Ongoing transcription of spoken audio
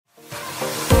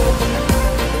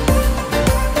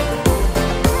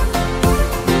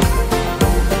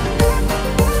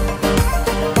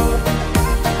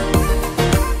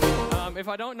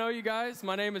don't know you guys,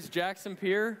 my name is Jackson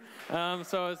Peer.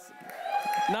 So it's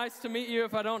nice to meet you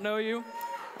if I don't know you.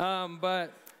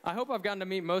 But I hope I've gotten to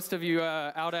meet most of you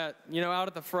out at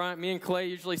the front. Me and Clay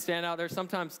usually stand out there.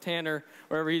 Sometimes Tanner,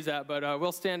 wherever he's at, but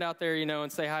we'll stand out there,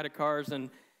 and say hi to cars.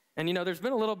 And there's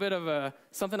been a little bit of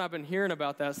something I've been hearing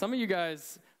about that. Some of you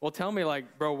guys will tell me,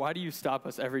 like, bro, why do you stop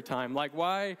us every time? Like,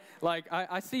 why? Like,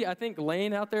 I think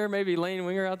Lane out there, maybe Lane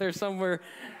Winger out there somewhere.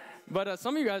 But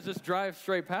some of you guys just drive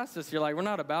straight past us. You're like, we're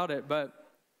not about it. But,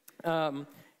 I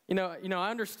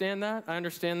understand that.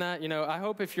 I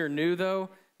hope if you're new, though,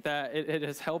 that it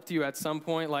has helped you at some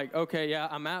point. Like, okay, yeah,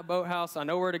 I'm at Boathouse. I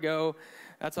know where to go.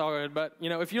 That's all good. But,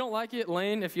 if you don't like it,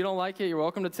 Lane, if you don't like it, you're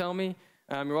welcome to tell me.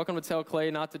 You're welcome to tell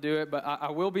Clay not to do it. But I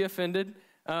will be offended.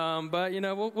 But,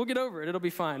 we'll get over it. It'll be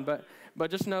fine. But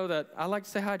just know that I like to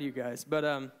say hi to you guys.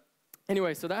 But,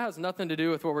 anyway, so that has nothing to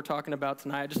do with what we're talking about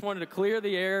tonight. I just wanted to clear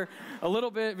the air a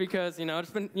little bit because, I've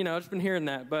just been hearing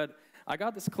that. But I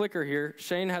got this clicker here.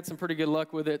 Shane had some pretty good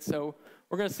luck with it, so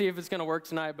we're going to see if it's going to work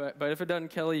tonight. But if it doesn't,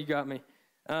 Kelly, you got me.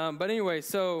 But anyway,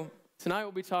 so tonight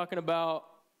we'll be talking about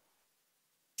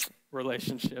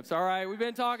relationships. All right, we've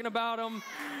been talking about them.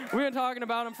 We've been talking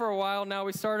about them for a while now.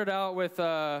 We started out with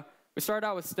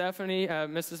Stephanie,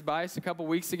 Mrs. Bice, a couple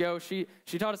weeks ago. She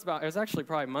taught us about. It was actually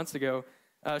probably months ago.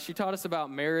 She taught us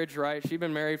about marriage, right? She'd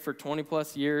been married for 20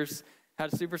 plus years,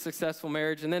 had a super successful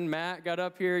marriage. And then Matt got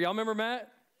up here. Y'all remember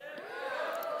Matt? Yeah.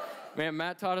 Man,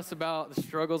 Matt taught us about the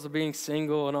struggles of being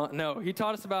single and all. No, he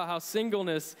taught us about how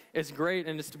singleness is great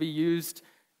and is to be used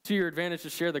to your advantage to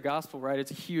share the gospel, right?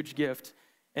 It's a huge gift.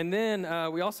 And then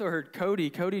we also heard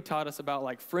Cody. Cody taught us about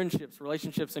like friendships,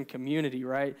 relationships, and community,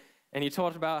 right? And he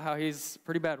talked about how he's a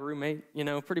pretty bad roommate,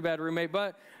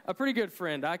 but a pretty good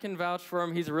friend. I can vouch for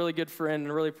him. He's a really good friend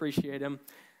and really appreciate him.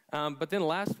 But then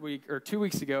last week, or 2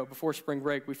 weeks ago, before spring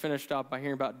break, we finished up by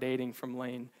hearing about dating from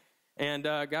Lane. And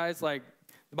guys, like,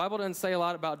 the Bible doesn't say a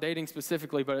lot about dating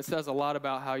specifically, but it says a lot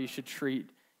about how you should treat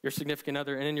your significant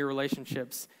other and in your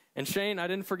relationships. And Shane, I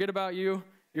didn't forget about you.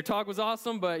 Your talk was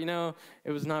awesome, but,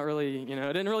 it was not really, it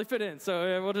didn't really fit in.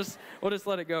 So we'll just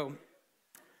let it go.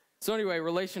 So anyway,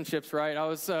 relationships, right? I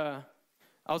was on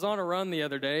a run the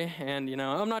other day, and,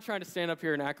 I'm not trying to stand up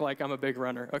here and act like I'm a big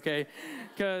runner, okay?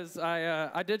 Because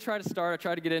I did try to start. I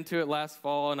tried to get into it last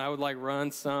fall, and I would, run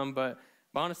some, but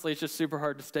honestly, it's just super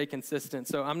hard to stay consistent.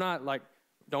 So I'm not,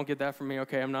 don't get that from me,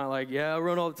 okay? I'm not I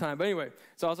run all the time. But anyway,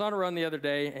 so I was on a run the other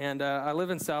day, and I live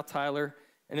in South Tyler.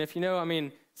 And if you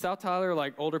know, South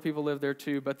Tyler, older people live there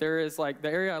too, but there is, the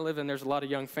area I live in, there's a lot of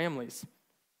young families.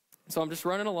 So I'm just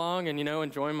running along and,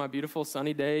 enjoying my beautiful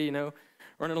sunny day,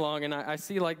 running along. And I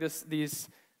see these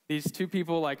two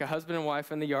people, a husband and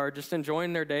wife in the yard, just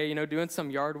enjoying their day, doing some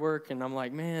yard work. And I'm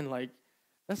like, man,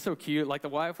 that's so cute. The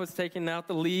wife was taking out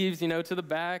the leaves, to the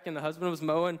back, and the husband was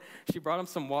mowing. She brought him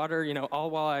some water, all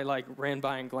while I ran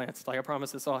by and glanced. I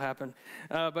promise this all happened.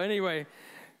 But anyway,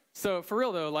 so for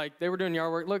real though, they were doing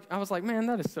yard work. Look, I was like, man,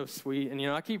 that is so sweet. And,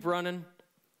 I keep running.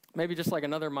 Maybe just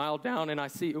another mile down, and I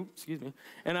see,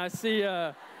 and I see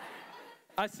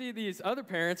these other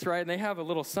parents, right, and they have a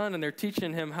little son, and they're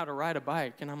teaching him how to ride a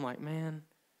bike, and I'm like, man,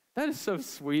 that is so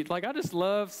sweet. I just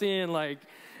love seeing,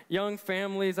 young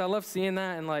families. I love seeing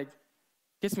that, and,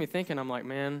 gets me thinking. I'm like,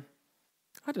 man,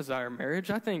 I desire marriage.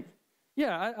 I think,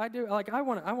 yeah, I do. I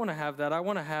want to have that. I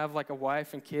want to have, a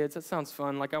wife and kids. That sounds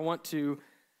fun. I want to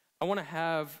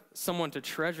have someone to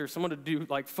treasure, someone to do,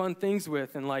 fun things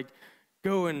with, and,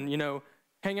 go and,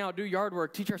 hang out, do yard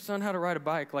work, teach our son how to ride a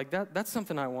bike. That's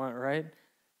something I want, right?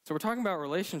 So we're talking about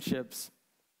relationships.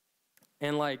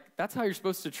 And, that's how you're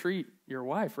supposed to treat your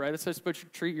wife, right? That's how you're supposed to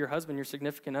treat your husband, your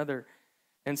significant other.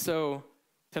 And so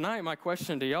tonight, my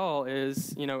question to y'all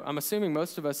is, I'm assuming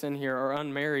most of us in here are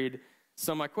unmarried.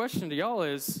 So my question to y'all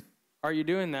is, are you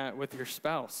doing that with your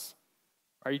spouse?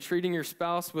 Are you treating your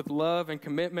spouse with love and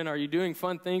commitment? Are you doing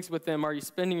fun things with them? Are you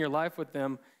spending your life with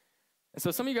them? And so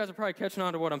some of you guys are probably catching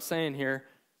on to what I'm saying here.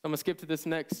 So I'm going to skip to this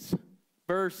next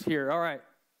verse here. All right.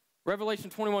 Revelation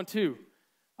 21:2.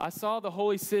 I saw the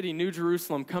holy city, New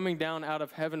Jerusalem, coming down out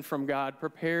of heaven from God,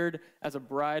 prepared as a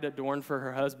bride adorned for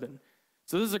her husband.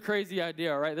 So this is a crazy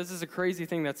idea, all right? This is a crazy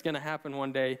thing that's going to happen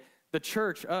one day. The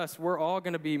church, us, we're all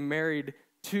going to be married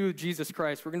to Jesus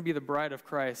Christ. We're going to be the bride of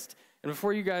Christ. And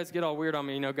before you guys get all weird on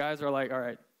me, guys are like, all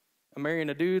right, I'm marrying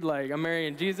a dude, I'm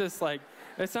marrying Jesus,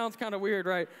 it sounds kind of weird,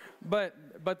 right? But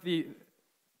the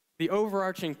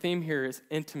overarching theme here is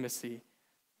intimacy.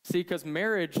 See, because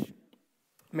marriage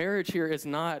here is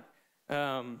not,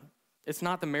 it's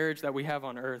not the marriage that we have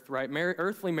on earth, right?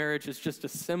 Earthly marriage is just a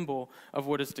symbol of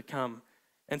what is to come.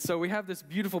 And so we have this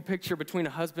beautiful picture between a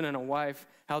husband and a wife,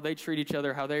 how they treat each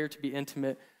other, how they are to be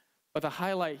intimate. But the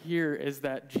highlight here is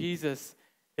that Jesus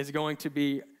is going to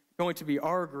be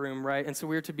our groom, right? And so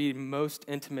we're to be most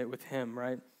intimate with him,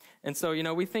 right? And so,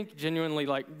 we think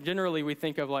generally we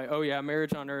think of like, oh yeah,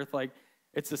 marriage on earth, like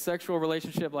it's a sexual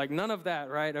relationship, like none of that,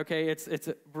 right? Okay, it's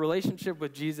a relationship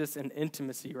with Jesus and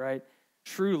intimacy, right?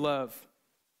 True love.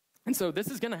 And so this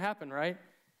is going to happen, right?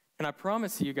 And I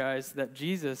promise you guys that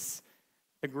Jesus,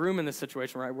 the groom in this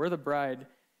situation, right? We're the bride.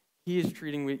 He is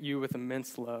treating you with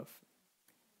immense love.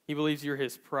 He believes you're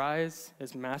his prize,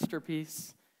 his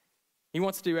masterpiece. He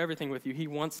wants to do everything with you. He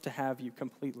wants to have you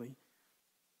completely.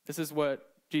 This is what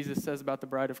Jesus says about the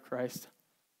bride of Christ.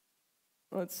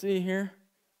 Let's see here.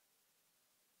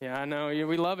 Yeah, I know.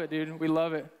 We love it, dude. We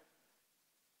love it.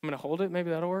 I'm going to hold it. Maybe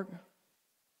that'll work.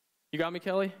 You got me,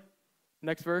 Kelly?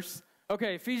 Next verse.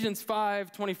 Okay, Ephesians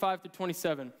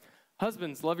 5:25-27.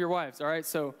 Husbands, love your wives, all right?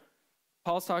 So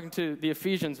Paul's talking to the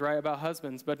Ephesians, right, about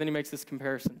husbands, but then he makes this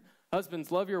comparison.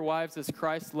 Husbands, love your wives as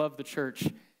Christ loved the church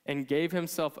and gave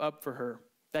himself up for her,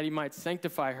 that he might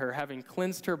sanctify her, having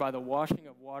cleansed her by the washing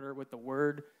of water with the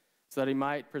word, so that he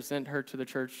might present her to the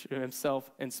church to himself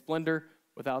in splendor,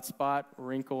 without spot,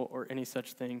 wrinkle, or any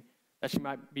such thing, that she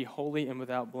might be holy and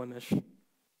without blemish.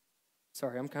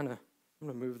 Sorry, I'm going to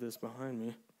move this behind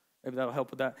me. Maybe that'll help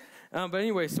with that. But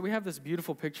anyway, so we have this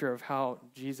beautiful picture of how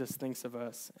Jesus thinks of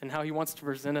us and how he wants to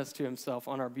present us to himself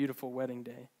on our beautiful wedding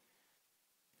day.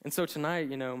 And so tonight,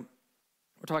 we're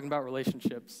talking about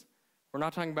relationships. We're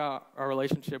not talking about our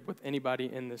relationship with anybody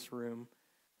in this room,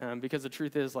 because the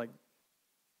truth is, like,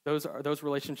 those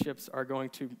relationships are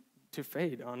going to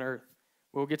fade on earth.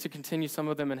 We'll get to continue some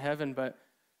of them in heaven, but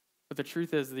the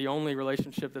truth is, the only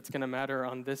relationship that's going to matter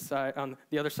on this side, on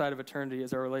the other side of eternity,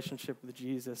 is our relationship with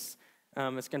Jesus.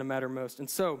 It's going to matter most. And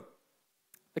so,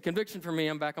 the conviction for me,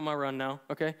 I'm back on my run now,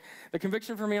 okay? The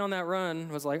conviction for me on that run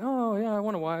was like, oh, yeah, I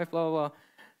want a wife, blah, blah, blah.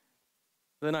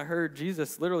 Then I heard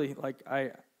Jesus literally, like,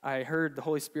 I heard the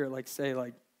Holy Spirit, like, say,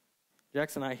 like,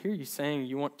 Jackson, I hear you saying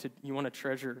you want to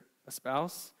treasure a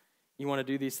spouse, you want to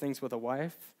do these things with a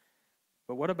wife,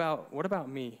 but what about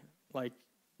me? Like,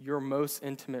 your most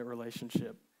intimate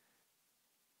relationship.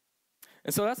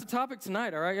 And so that's the topic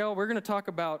tonight, all right, y'all? We're going to talk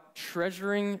about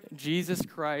treasuring Jesus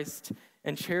Christ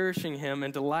and cherishing him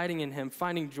and delighting in him,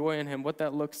 finding joy in him, what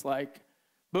that looks like.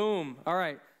 Boom. All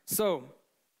right. So,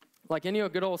 like any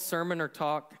good old sermon or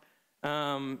talk,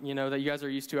 that you guys are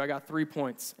used to, I got 3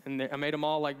 points. And I made them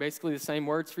all like basically the same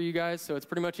words for you guys, so it's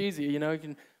pretty much easy. You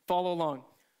can follow along.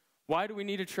 Why do we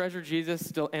need to treasure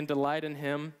Jesus and delight in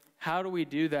him? How do we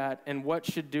do that? And what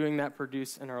should doing that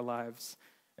produce in our lives?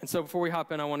 And so before we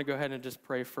hop in, I want to go ahead and just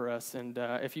pray for us. And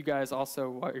if you guys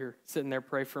also, while you're sitting there,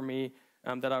 pray for me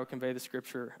that I would convey the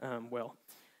scripture well.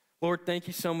 Lord, thank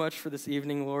you so much for this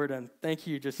evening, Lord. And thank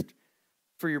you just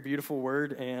for your beautiful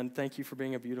word. And thank you for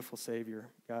being a beautiful Savior.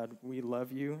 God, we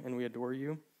love you and we adore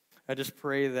you. I just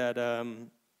pray that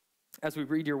as we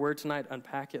read your word tonight,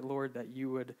 unpack it, Lord, that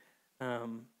you would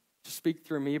just speak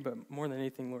through me, but more than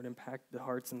anything, Lord, impact the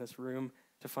hearts in this room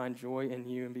to find joy in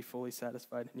you and be fully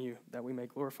satisfied in you, that we may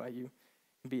glorify you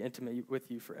and be intimate with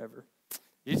you forever.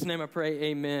 In Jesus' name I pray,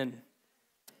 amen.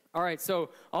 All right, so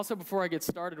also before I get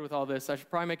started with all this, I should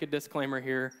probably make a disclaimer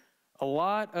here. A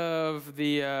lot of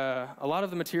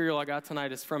the material I got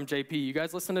tonight is from JP. You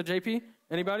guys listen to JP?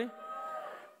 Anybody?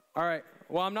 All right.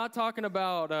 Well, I'm not talking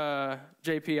about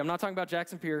JP. I'm not talking about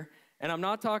Jackson Pierre. And I'm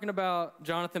not talking about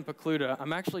Jonathan Pokluda.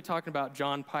 I'm actually talking about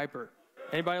John Piper.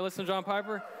 Anybody listen to John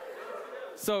Piper?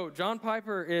 So John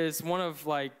Piper is one of,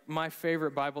 like, my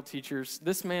favorite Bible teachers.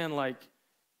 This man, like,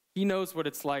 he knows what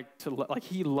it's like to,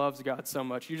 he loves God so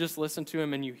much. You just listen to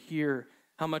him and you hear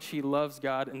how much he loves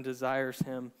God and desires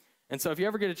him. And so if you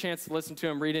ever get a chance to listen to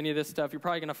him, read any of this stuff, you're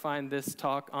probably going to find this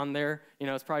talk on there.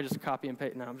 It's probably just a copy and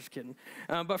paste. No, I'm just kidding.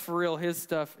 But for real, his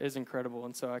stuff is incredible.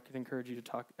 And so I could encourage you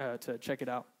to check it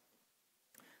out.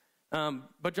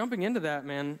 But jumping into that,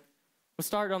 man, let's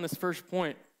start on this first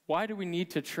point. Why do we need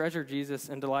to treasure Jesus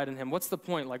and delight in him? What's the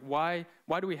point? Like, why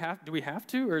do we have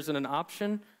to, or is it an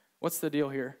option? What's the deal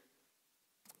here?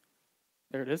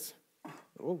 There it is.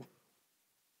 Oh,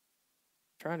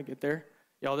 trying to get there.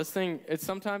 Y'all, this thing, it's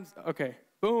sometimes, okay,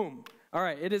 boom. All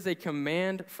right, it is a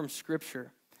command from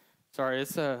Scripture. Sorry,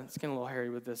 it's getting a little hairy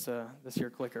with this here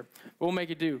clicker, but we'll make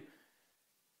it do.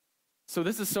 So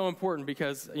this is so important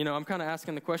because, I'm kind of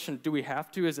asking the question, do we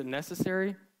have to? Is it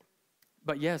necessary?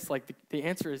 But yes, like the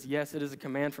answer is yes, it is a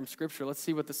command from Scripture. Let's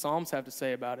see what the Psalms have to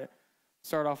say about it.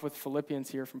 Start off with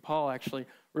Philippians here from Paul, actually.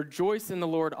 Rejoice in the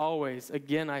Lord always.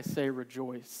 Again, I say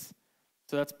rejoice.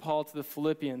 So that's Paul to the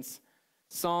Philippians.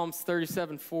 Psalms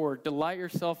 37:4. Delight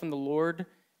yourself in the Lord,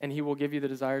 and he will give you the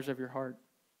desires of your heart.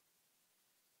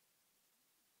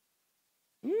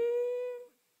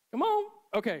 Come on.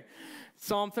 Okay.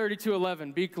 Psalm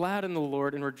 32:11. Be glad in the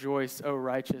Lord and rejoice, O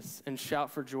righteous, and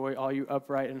shout for joy, all you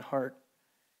upright in heart.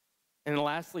 And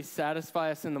lastly, satisfy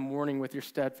us in the morning with your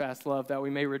steadfast love, that we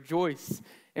may rejoice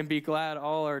and be glad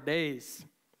all our days.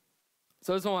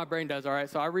 So this is what my brain does, all right?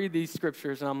 So I read these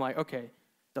scriptures, and I'm like, okay,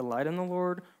 delight in the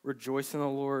Lord, rejoice in the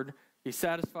Lord, be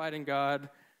satisfied in God.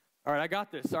 All right, I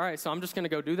got this. All right, so I'm just going to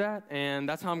go do that, and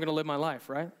that's how I'm going to live my life,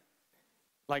 right?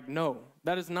 Like, no,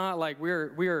 that is not like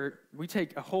we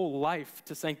take a whole life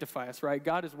to sanctify us, right?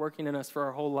 God is working in us for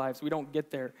our whole lives. We don't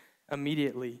get there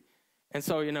immediately. And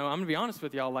so, I'm going to be honest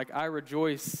with y'all, like I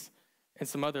rejoice in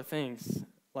some other things,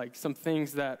 like some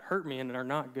things that hurt me and are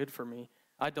not good for me.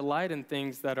 I delight in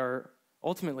things that are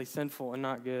ultimately sinful and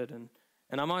not good. And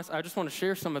I'm honest, I just want to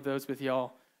share some of those with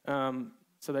y'all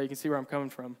so that you can see where I'm coming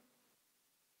from.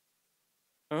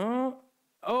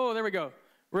 Oh, there we go.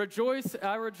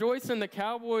 I rejoice in the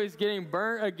Cowboys getting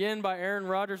burnt again by Aaron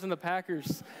Rodgers and the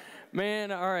Packers.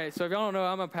 Man, all right, so if y'all don't know,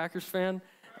 I'm a Packers fan.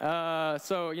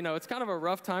 So, it's kind of a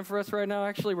rough time for us right now.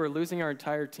 Actually, we're losing our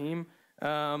entire team.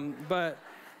 But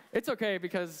it's okay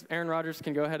because Aaron Rodgers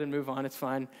can go ahead and move on. It's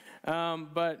fine.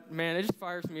 But, man, it just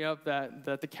fires me up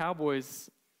that the Cowboys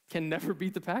can never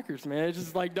beat the Packers, man. It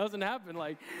just, doesn't happen,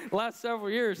 the last several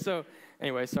years. So,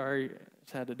 anyway, sorry,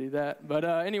 just had to do that. But,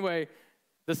 anyway,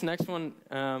 this next one,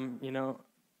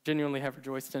 genuinely have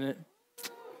rejoiced in it.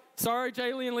 Sorry,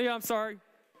 Jaylee and Leah, I'm sorry.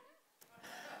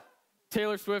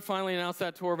 Taylor Swift finally announced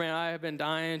that tour, man. I have been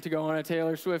dying to go on a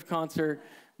Taylor Swift concert.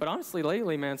 But honestly,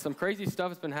 lately, man, some crazy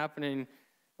stuff has been happening.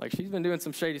 She's been doing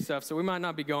some shady stuff, so we might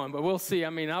not be going, but we'll see.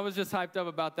 I was just hyped up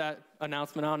about that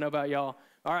announcement. I don't know about y'all.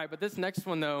 All right, but this next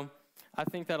one, though, I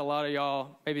think that a lot of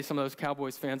y'all, maybe some of those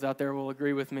Cowboys fans out there will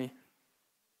agree with me.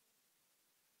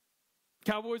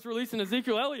 Cowboys releasing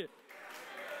Ezekiel Elliott.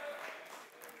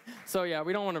 So yeah,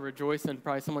 we don't want to rejoice in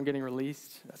probably someone getting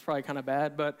released. That's probably kind of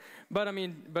bad, but I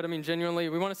mean, genuinely,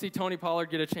 we want to see Tony Pollard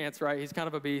get a chance, right? He's kind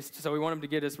of a beast, so we want him to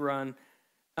get his run.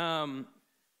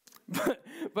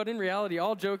 But in reality,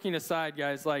 all joking aside,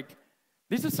 guys,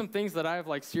 these are some things that I've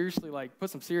seriously put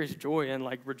some serious joy in,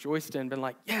 rejoiced in, been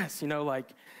yes,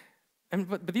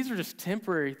 but these are just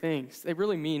temporary things. They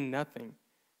really mean nothing.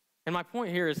 And my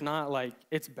point here is not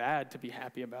it's bad to be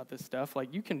happy about this stuff.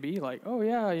 You can be oh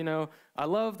yeah, I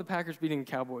love the Packers beating the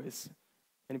Cowboys.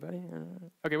 Anybody?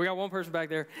 Okay, we got one person back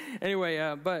there. Anyway,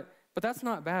 but that's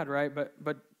not bad, right?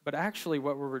 But actually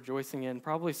what we're rejoicing in,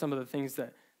 probably some of the things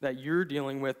that you're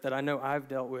dealing with that I know I've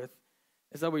dealt with,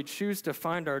 is that we choose to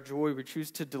find our joy. We choose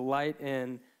to delight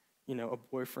in, a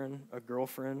boyfriend, a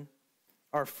girlfriend,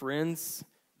 our friends,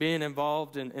 being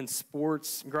involved in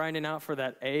sports, grinding out for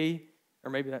that A, or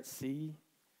maybe that C,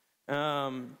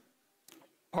 partying,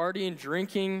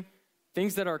 drinking,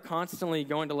 things that are constantly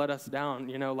going to let us down.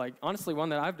 Honestly, one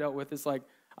that I've dealt with is I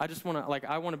just want to,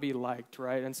 I want to be liked,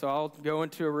 right? And so I'll go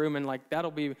into a room and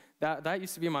that'll be, that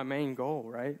used to be my main goal,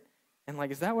 right?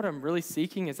 And is that what I'm really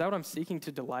seeking? Is that what I'm seeking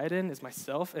to delight in, is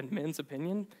myself and men's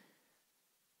opinion?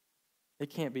 It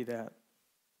can't be that.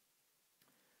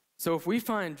 So if we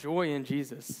find joy in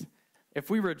Jesus, if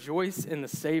we rejoice in the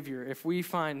Savior, if we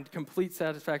find complete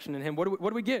satisfaction in Him, what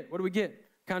do we get? What do we get?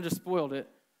 Kind of just spoiled it.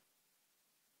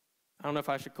 I don't know if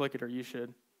I should click it or you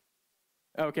should.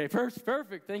 Okay,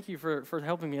 perfect. Thank you for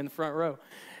helping me in the front row.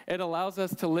 It allows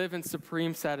us to live in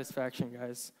supreme satisfaction,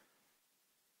 guys.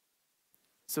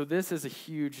 So this is a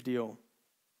huge deal.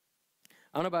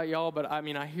 I don't know about y'all, but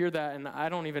I hear that and I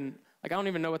don't even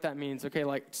know what that means. Okay,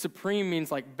 supreme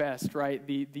means best, right?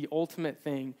 The ultimate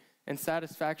thing. And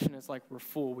satisfaction is we're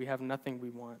full. We have nothing we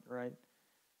want, right?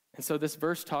 And so this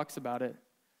verse talks about it.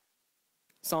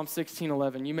 Psalm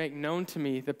 16:11, you make known to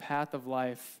me the path of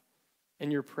life. In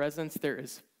your presence there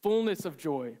is fullness of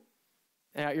joy.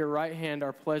 And at your right hand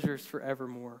are pleasures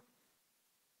forevermore.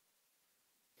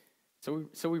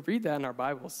 So we read that in our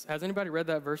Bibles. Has anybody read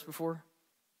that verse before?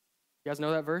 You guys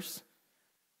know that verse?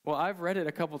 Well, I've read it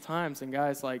a couple times, and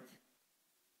guys,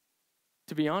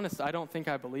 to be honest, I don't think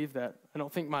I believe that. I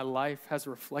don't think my life has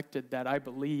reflected that. I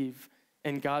believe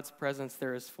in God's presence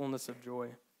there is fullness of joy.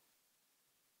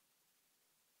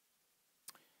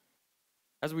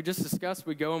 As we just discussed,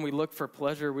 we go and we look for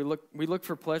pleasure. We look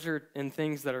for pleasure in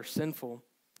things that are sinful.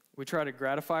 We try to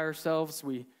gratify ourselves.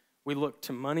 We look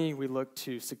to money. We look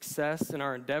to success in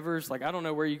our endeavors. I don't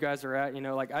know where you guys are at.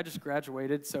 I just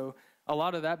graduated, so a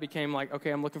lot of that became okay,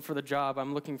 I'm looking for the job.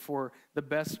 I'm looking for the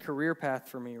best career path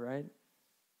for me, right?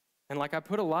 And I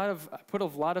put a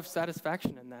lot of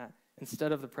satisfaction in that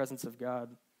instead of the presence of God.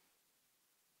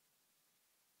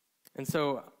 And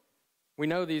so we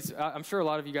know these. I'm sure a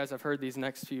lot of you guys have heard these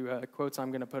next few quotes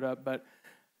I'm going to put up, but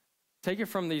Take it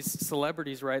from these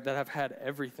celebrities, right, that have had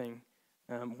everything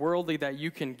worldly that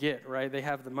you can get, right? They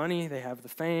have the money, they have the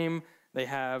fame, they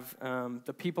have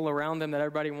the people around them that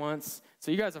everybody wants.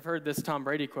 So you guys have heard this Tom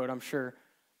Brady quote, I'm sure.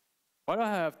 Why do I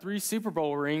have 3 Super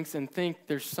Bowl rings and think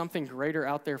there's something greater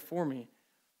out there for me?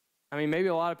 I mean, maybe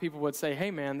a lot of people would say,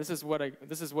 hey, man, this is what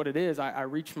it is. I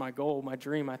reached my goal, my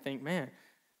dream. I think, man,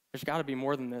 there's got to be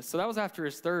more than this. So that was after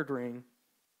his 3rd ring.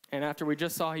 And after we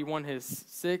just saw he won his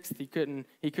 6th, he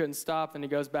couldn't stop, and he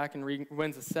goes back and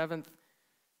wins the 7th.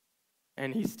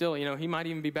 And he's still, he might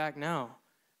even be back now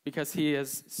because he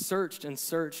has searched and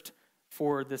searched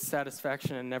for this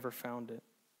satisfaction and never found it.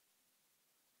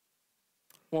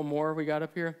 One more we got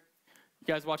up here. You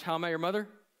guys watch How I Met Your Mother?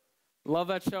 Love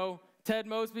that show. Ted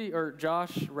Mosby, or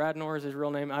Josh Radnor is his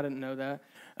real name. I didn't know that.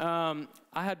 I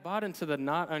had bought into the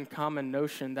not uncommon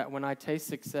notion that when I taste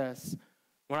success,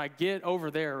 when I get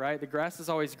over there, right, the grass is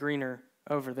always greener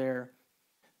over there,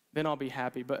 then I'll be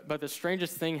happy. But the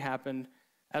strangest thing happened.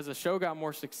 As the show got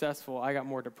more successful, I got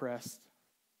more depressed.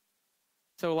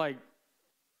 So,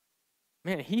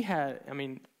 man,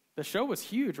 the show was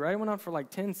huge, right? It went on for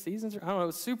 10 seasons. I don't know, it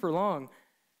was super long.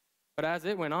 But as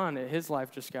it went on, his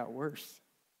life just got worse.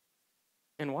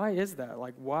 And why is that?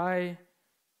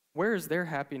 Where is their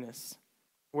happiness?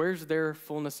 Where's their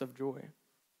fullness of joy?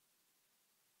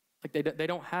 They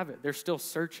don't have it. They're still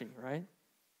searching, right?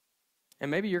 And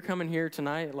maybe you're coming here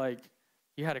tonight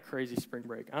you had a crazy spring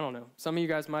break. I don't know. Some of you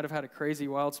guys might have had a crazy,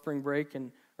 wild spring break,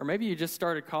 or maybe you just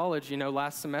started college,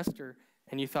 last semester,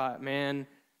 and you thought, man,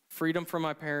 freedom from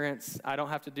my parents. I don't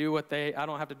have to do what they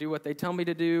tell me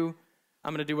to do.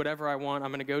 I'm going to do whatever I want.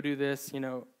 I'm going to go do this.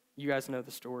 You guys know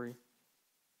the story.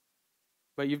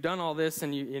 But you've done all this,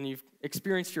 and you've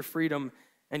experienced your freedom,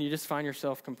 and you just find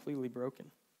yourself completely broken.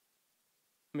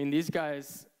 I mean, these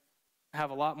guys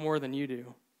have a lot more than you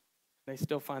do. They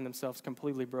still find themselves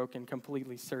completely broken,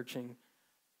 completely searching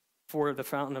for the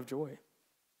fountain of joy.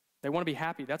 They want to be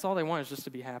happy. That's all they want, is just to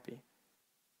be happy.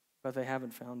 But they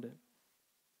haven't found it.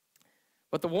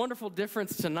 But the wonderful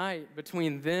difference tonight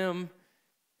between them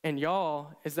and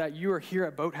y'all is that you are here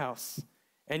at Boathouse,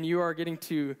 and you are getting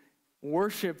to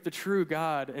worship the true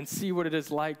God and see what it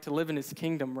is like to live in his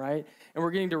kingdom, right? And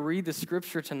we're getting to read the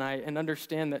scripture tonight and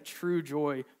understand that true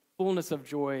joy, fullness of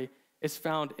joy, is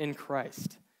found in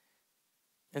Christ.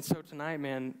 And so tonight,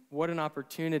 man, what an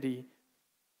opportunity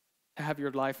to have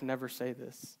your life never say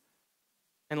this.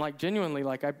 And genuinely,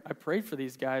 I prayed for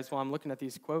these guys while I'm looking at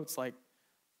these quotes,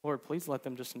 Lord, please let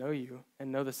them just know you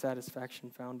and know the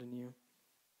satisfaction found in you.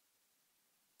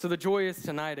 So the joy is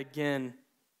tonight, again,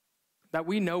 that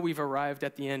we know we've arrived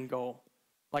at the end goal.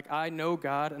 I know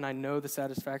God, and I know the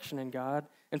satisfaction in God.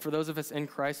 And for those of us in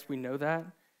Christ, we know that.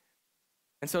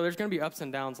 And so there's going to be ups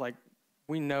and downs.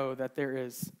 We know that there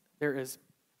is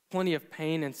plenty of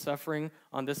pain and suffering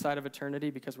on this side of eternity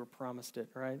because we're promised it,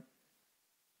 right?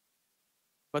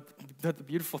 But the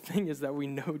beautiful thing is that we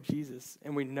know Jesus,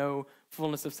 and we know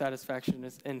fullness of satisfaction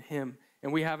is in him.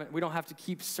 And we don't have to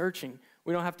keep searching.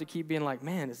 We don't have to keep being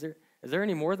man, is there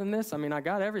any more than this? I mean, I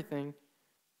got everything,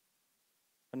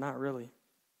 but not really.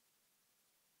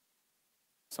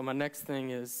 So my next thing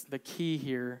is, the key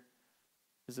here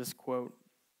is this quote.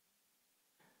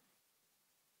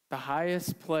 The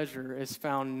highest pleasure is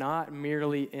found not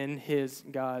merely in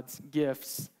God's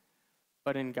gifts,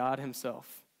 but in God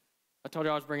himself. I told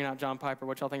you I was bringing out John Piper.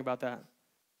 What y'all think about that?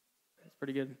 It's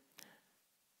pretty good.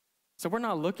 So we're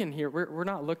not looking here. We're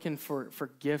not looking for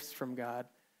gifts from God.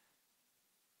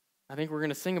 I think we're going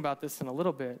to sing about this in a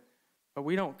little bit, but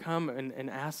we don't come and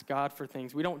ask God for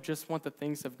things. We don't just want the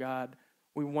things of God.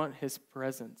 We want his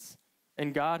presence.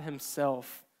 And God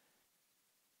himself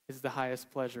is the highest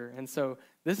pleasure. And so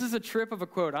this is a trip of a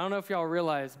quote. I don't know if y'all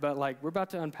realize, but we're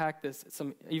about to unpack this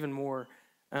even more.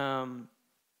 But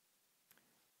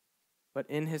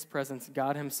in his presence,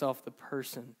 God himself, the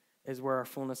person, is where our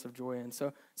fullness of joy is.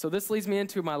 So this leads me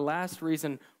into my last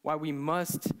reason why we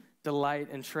must delight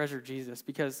and treasure Jesus,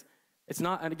 because it's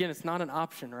not an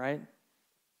option, right?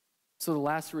 So the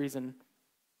last reason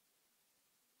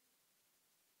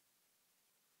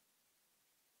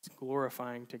is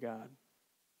glorifying to God.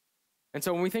 And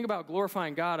so when we think about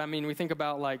glorifying God, we think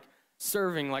about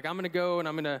serving. I'm going to go and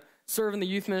I'm going to serve in the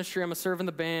youth ministry. I'm going to serve in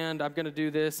the band. I'm going to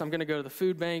do this. I'm going to go to the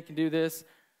food bank and do this.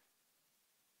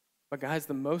 But guys,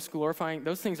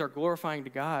 those things are glorifying to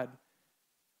God,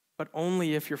 but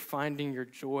only if you're finding your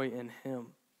joy in him.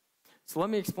 So let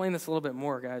me explain this a little bit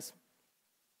more, guys.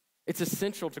 It's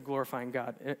essential to glorifying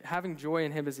God. Having joy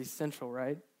in him is essential,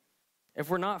 right? If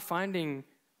we're not finding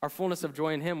our fullness of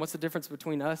joy in him, what's the difference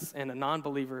between us and a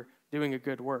non-believer doing a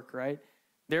good work, right?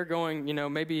 They're going,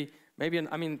 maybe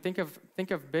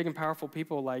think of big and powerful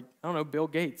people like, I don't know, Bill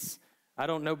Gates. I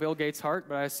don't know Bill Gates' heart,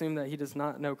 but I assume that he does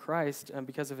not know Christ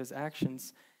because of his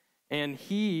actions. And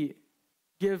he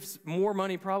gives more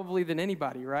money probably than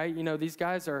anybody, right? You know, these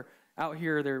guys are out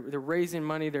here, they're raising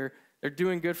money, they're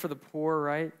doing good for the poor,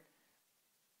 right?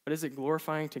 But is it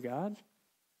glorifying to God?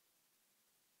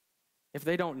 If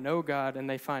they don't know God and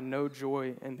they find no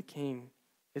joy in the King,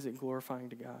 is it glorifying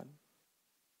to God?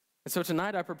 And so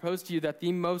tonight I propose to you that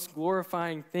the most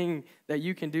glorifying thing that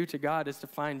you can do to God is to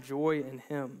find joy in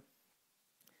him.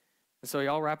 And so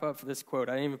y'all wrap up for this quote.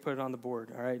 I didn't even put it on the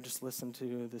board, all right? Just listen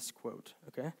to this quote,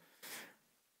 okay?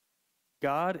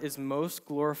 God is most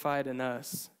glorified in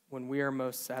us when we are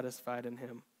most satisfied in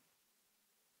him.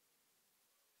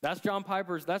 That's John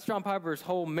Piper's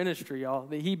whole ministry, y'all.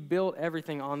 That he built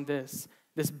everything on this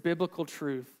biblical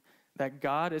truth that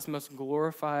God is most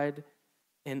glorified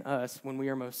in us when we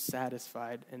are most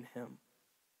satisfied in him.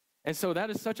 And so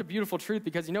that is such a beautiful truth,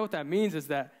 because you know what that means is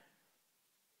that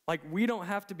we don't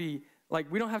have to be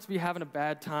having a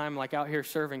bad time out here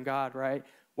serving God, right?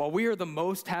 While we are the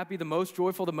most happy, the most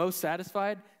joyful, the most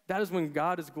satisfied, that is when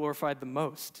God is glorified the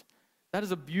most. That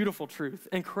is a beautiful truth,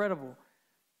 incredible.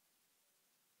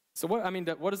 So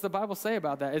what does the Bible say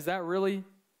about that? Is that really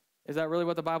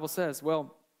what the Bible says?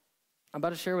 Well, I'm about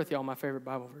to share with y'all my favorite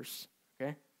Bible verse,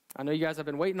 okay? I know you guys have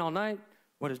been waiting all night.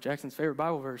 What is Jackson's favorite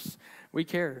Bible verse? We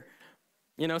care.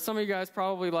 You know, some of you guys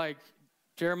probably like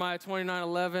Jeremiah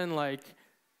 29:11,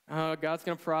 God's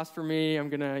going to prosper me. I'm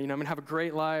going to have a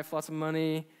great life, lots of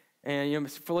money.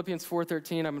 And, Philippians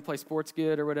 4:13, I'm going to play sports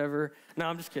good or whatever. No,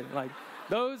 I'm just kidding.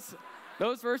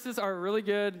 Those verses are really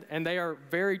good, and they are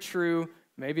very true.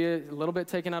 Maybe a little bit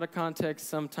taken out of context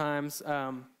sometimes.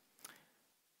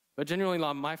 But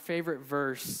genuinely, my favorite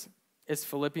verse is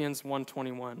Philippians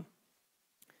 1:21.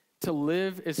 To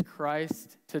live is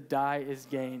Christ, to die is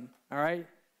gain. All right?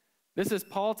 This is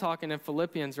Paul talking in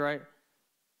Philippians, right?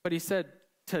 But he said,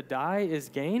 to die is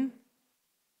gain?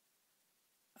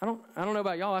 I don't know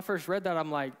about y'all. I first read that,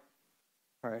 I'm like,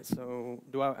 all right, so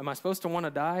am I supposed to want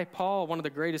to die? Paul, one of the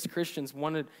greatest Christians,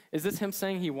 is this him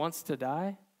saying he wants to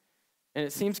die? And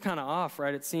it seems kind of off,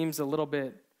 right? It seems a little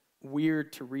bit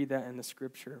weird to read that in the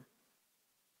scripture.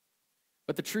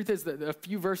 But the truth is that a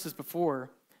few verses before,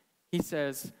 he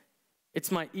says, it's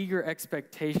my eager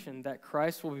expectation that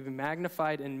Christ will be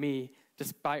magnified in me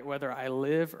despite whether I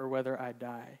live or whether I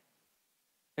die.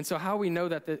 And so how we know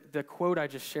that the quote I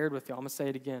just shared with you, I'm going to say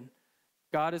it again.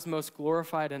 God is most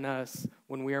glorified in us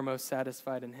when we are most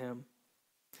satisfied in him.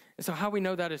 And so how we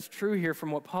know that is true here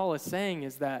from what Paul is saying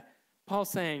is that Paul's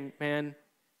saying, man,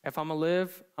 if I'm going to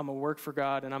live, I'm going to work for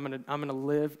God, and I'm going to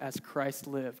live as Christ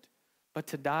lived. But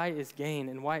to die is gain.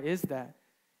 And why is that?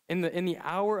 In the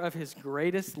hour of his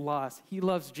greatest loss, he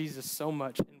loves Jesus so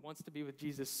much and wants to be with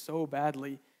Jesus so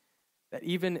badly that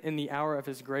even in the hour of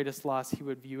his greatest loss, he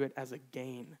would view it as a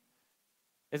gain.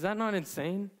 Is that not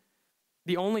insane?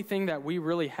 The only thing that we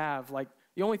really have,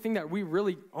 the only thing that we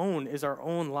really own is our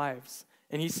own lives.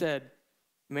 And he said,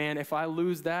 man, if I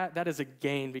lose that, that is a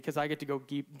gain because I get to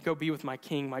go be with my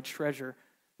king, my treasure,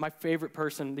 my favorite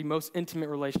person, the most intimate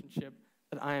relationship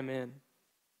that I am in.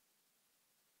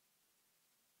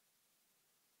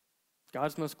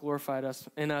 God's most glorified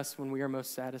in us when we are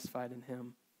most satisfied in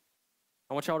him.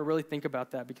 I want y'all to really think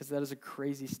about that because that is a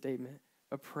crazy statement.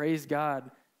 But praise God,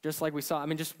 just like we saw,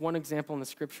 just one example in the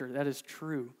scripture, that is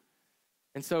true.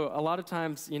 And so a lot of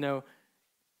times,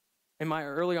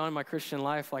 early on in my Christian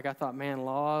life, I thought, man,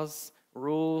 laws,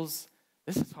 rules,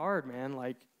 this is hard,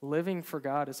 man. Living for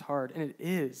God is hard, and it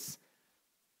is.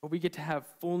 But we get to have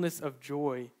fullness of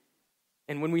joy.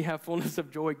 And when we have fullness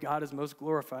of joy, God is most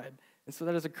glorified. And so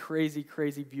that is a crazy,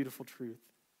 crazy, beautiful truth.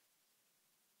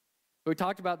 But we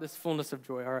talked about this fullness of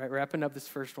joy, all right, wrapping up this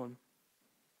first one.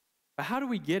 But how do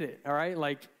we get it, all right?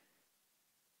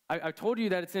 I told you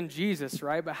that it's in Jesus,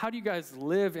 right? But how do you guys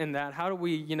live in that? How do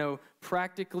we,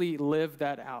 practically live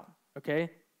that out, okay?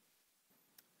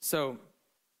 So,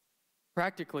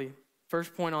 practically,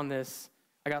 first point on this,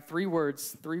 I got three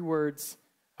words.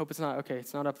 Hope it's not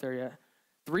up there yet.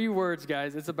 3 words,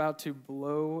 guys. It's about to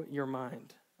blow your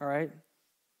mind, all right?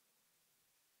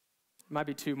 Might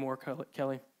be 2 more,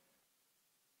 Kelly.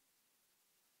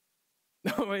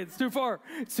 No, wait, it's too far.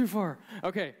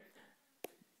 Okay,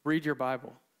 read your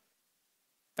Bible.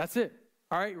 That's it,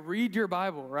 all right? Read your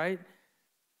Bible, right?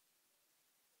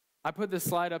 I put this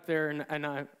slide up there, and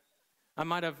I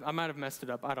might have messed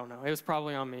it up. I don't know. It was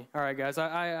probably on me. All right, guys,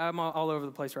 I'm all over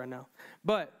the place right now.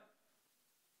 But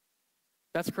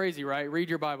that's crazy, right? Read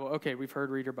your Bible. Okay, we've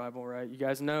heard read your Bible, right? You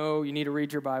guys know you need to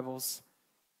read your Bibles.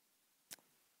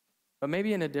 But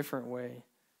maybe in a different way.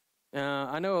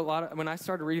 I know when I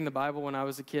started reading the Bible when I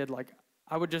was a kid, like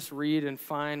I would just read and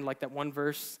find like that one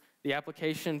verse, the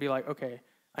application, be like, okay,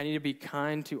 I need to be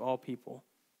kind to all people.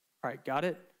 All right, got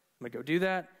it? I'm going to go do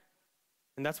that.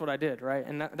 And that's what I did, right?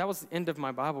 And that was the end of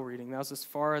my Bible reading. That was as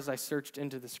far as I searched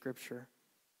into the Scripture.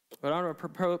 But I want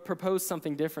to propose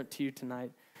something different to you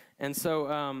tonight. And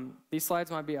so these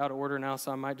slides might be out of order now,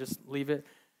 so I might just leave it.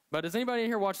 But does anybody in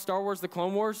here watch Star Wars: The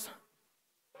Clone Wars?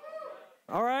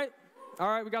 All right,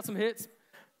 we got some hits.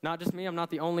 Not just me, I'm not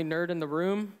the only nerd in the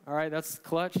room. All right, that's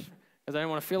clutch, because I didn't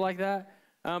want to feel like that.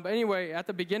 But anyway, at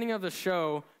the beginning of the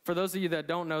show, for those of you that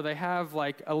don't know, they have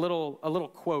like a little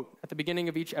quote at the beginning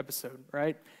of each episode,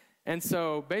 right? And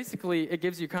so basically, it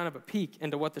gives you kind of a peek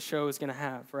into what the show is going to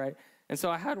have, right? And so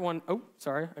I had one,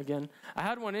 I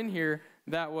had one in here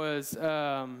that was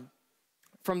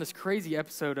from this crazy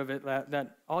episode of it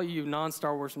that all you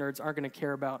non-Star Wars nerds aren't going to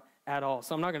care about at all.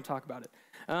 So I'm not going to talk about it.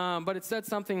 But it said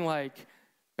something like,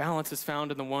 balance is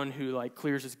found in the one who like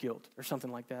clears his guilt or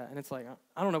something like that. And it's like,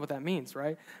 I don't know what that means,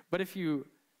 right? But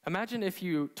imagine if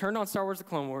you turned on Star Wars: The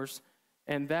Clone Wars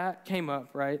and that came up,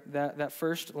 right? That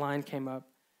first line came up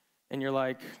and you're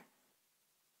like,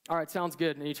 all right, sounds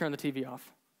good. And you turn the TV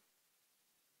off.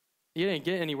 You didn't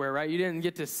get anywhere, right? You didn't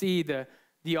get to see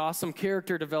the awesome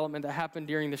character development that happened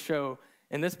during the show.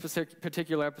 And this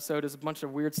particular episode is a bunch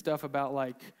of weird stuff about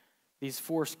like these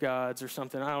Force gods or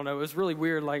something. I don't know. It was really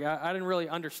weird. Like I didn't really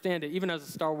understand it, even as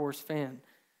a Star Wars fan.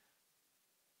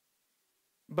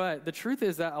 But the truth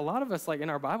is that a lot of us, like in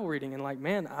our Bible reading, and like,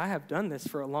 man, I have done this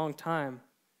for a long time.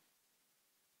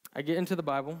 I get into the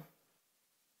Bible,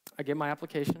 I get my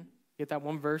application, get that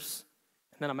one verse,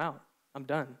 and then I'm out. I'm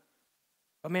done.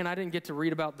 But man, I didn't get to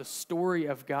read about the story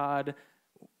of God,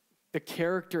 the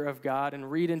character of God, and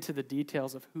read into the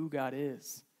details of who God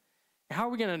is. How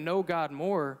are we going to know God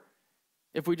more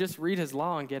if we just read his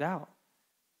law and get out?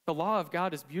 The law of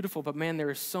God is beautiful, but man,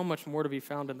 there is so much more to be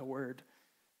found in the Word.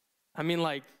 I mean,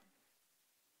 like,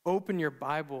 open your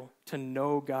Bible to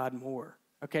know God more.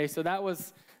 Okay, so that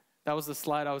was the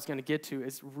slide I was going to get to,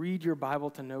 is read your Bible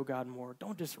to know God more.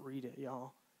 Don't just read it,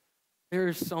 y'all. There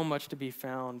is so much to be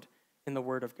found in the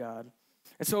Word of God.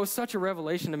 And so it was such a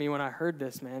revelation to me when I heard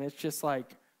this, man. It's just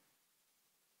like,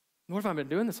 what have I been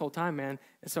doing this whole time, man?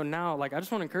 And so now, like, I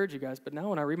just want to encourage you guys, but now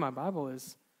when I read my Bible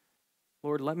is,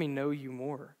 Lord, let me know you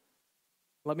more.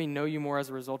 Let me know you more as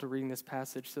a result of reading this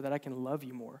passage so that I can love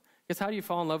you more. Because how do you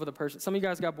fall in love with a person? Some of you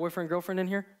guys got boyfriend, girlfriend in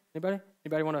here? Anybody?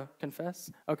 Anybody want to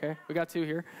confess? Okay, we got two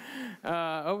here.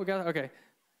 Okay.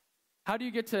 How do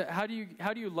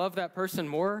you love that person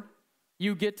more?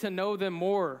 You get to know them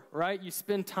more, right? You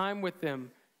spend time with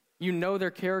them. You know their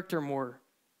character more.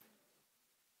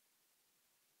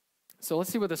 So let's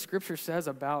see what the Scripture says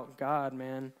about God,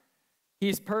 man.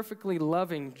 He's perfectly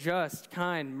loving, just,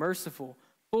 kind, merciful,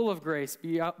 full of grace,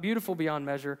 beautiful beyond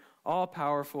measure,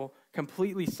 all-powerful,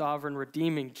 completely sovereign,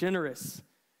 redeeming, generous.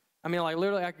 I mean, like,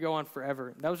 literally, I could go on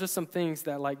forever. That was just some things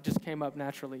that, like, just came up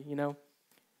naturally, you know?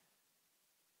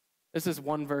 This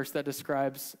one verse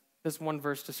describes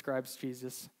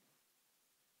Jesus.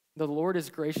 The Lord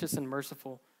is gracious and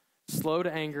merciful, slow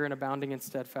to anger and abounding in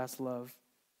steadfast love.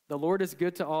 The Lord is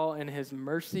good to all, and his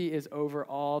mercy is over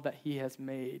all that he has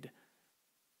made.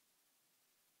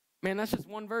 Man, that's just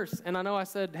one verse. And I know I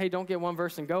said, hey, don't get one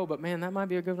verse and go, but man, that might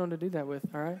be a good one to do that with,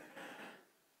 all right?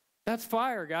 That's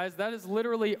fire, guys. That is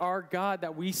literally our God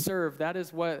that we serve. That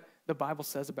is what the Bible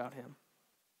says about him.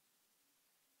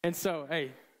 And so,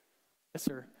 hey, yes,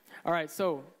 sir. All right,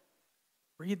 so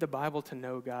read the Bible to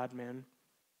know God, man.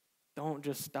 Don't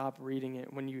just stop reading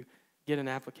it when you get an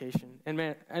application. And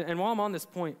man, and while I'm on this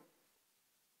point,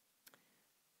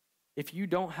 if you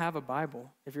don't have a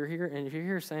Bible, if you're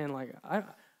here saying like, I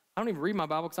don't even read my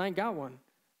Bible because I ain't got one,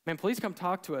 man, please come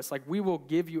talk to us. Like, we will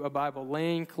give you a Bible.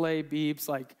 Lane, Clay, Beebs,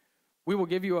 like, we will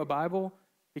give you a Bible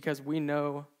because we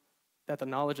know that the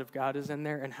knowledge of God is in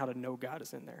there and how to know God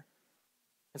is in there.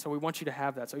 And so we want you to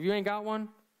have that. So if you ain't got one,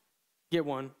 get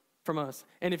one from us.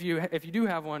 And if you do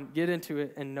have one, get into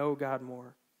it and know God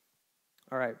more.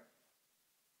 All right.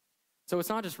 So it's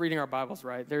not just reading our Bibles,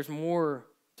 right? There's more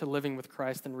to living with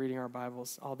Christ than reading our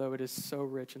Bibles, although it is so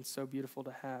rich and so beautiful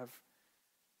to have.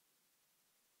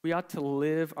 We ought to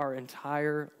live our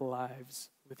entire lives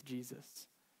with Jesus.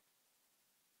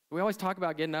 We always talk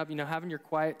about getting up, having your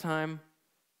quiet time.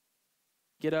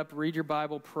 Get up, read your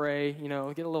Bible, pray, get a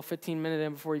little 15-minute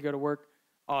in before you go to work.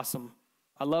 Awesome.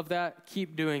 I love that.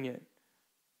 Keep doing it.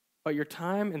 But your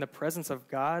time in the presence of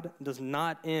God does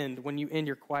not end when you end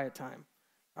your quiet time.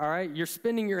 All right? You're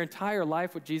spending your entire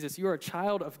life with Jesus. You are a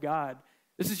child of God.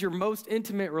 This is your most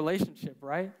intimate relationship,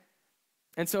 right?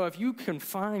 And so if you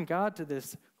confine God to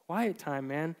this quiet time,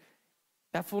 man,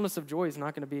 that fullness of joy is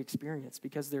not going to be experienced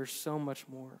because there's so much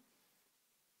more.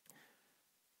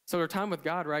 So our time with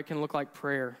God, right, can look like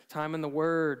prayer, time in the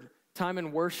Word, time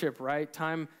in worship, right,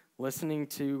 time listening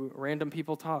to random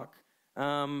people talk.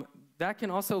 That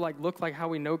can also look like how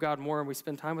we know God more and we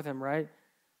spend time with him, right?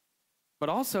 But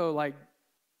also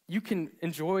you can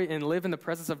enjoy and live in the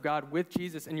presence of God with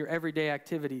Jesus in your everyday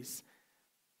activities.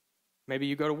 Maybe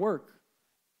you go to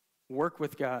work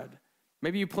with God.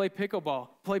 Maybe you play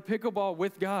pickleball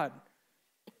with God.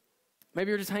 Maybe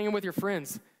you're just hanging with your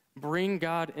friends. Bring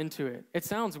God into it. It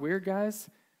sounds weird, guys,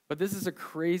 but this is a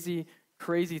crazy,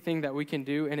 crazy thing that we can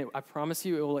do, and I promise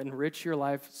you it will enrich your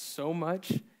life so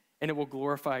much, and it will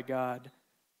glorify God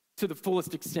to the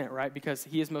fullest extent, right? Because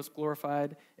he is most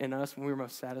glorified in us when we're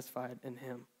most satisfied in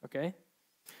him, okay?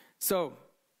 So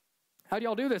how do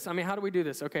y'all do this? I mean, how do we do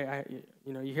this? Okay,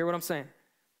 you hear what I'm saying.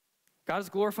 God is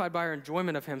glorified by our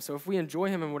enjoyment of him, so if we enjoy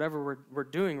him in whatever we're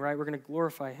doing, right, we're going to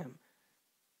glorify him.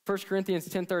 1 Corinthians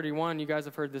 10:31, you guys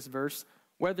have heard this verse.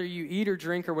 Whether you eat or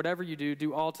drink or whatever you do,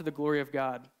 do all to the glory of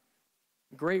God.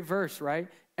 Great verse, right?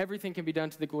 Everything can be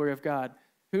done to the glory of God.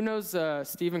 Who knows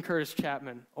Stephen Curtis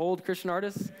Chapman? Old Christian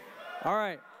artist? All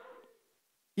right.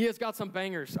 He has got some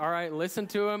bangers, all right? Listen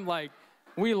to him. I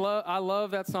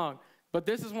love that song. But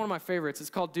this is one of my favorites.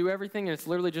 It's called Do Everything, and it's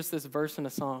literally just this verse in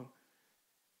a song.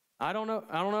 I don't know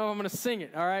if I'm going to sing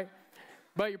it, all right?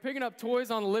 But you're picking up toys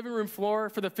on the living room floor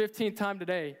for the 15th time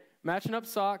today, matching up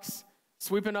socks,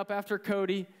 sweeping up after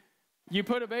Cody. You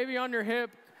put a baby on your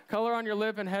hip, color on your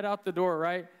lip, and head out the door,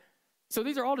 right? So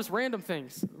these are all just random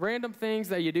things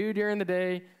that you do during the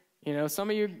day. You know, some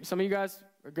of you guys,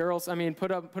 girls,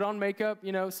 put on makeup,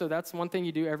 so that's one thing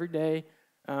you do every day.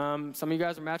 Some of you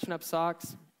guys are matching up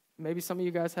socks. Maybe some of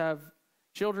you guys have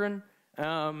children,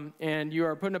 and you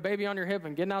are putting a baby on your hip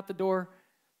and getting out the door.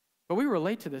 But we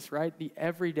relate to this, right? The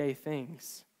everyday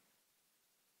things.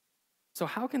 So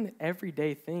how can the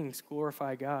everyday things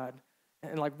glorify God?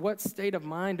 And what state of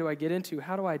mind do I get into?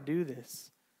 How do I do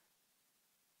this?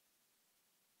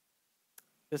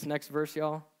 This next verse,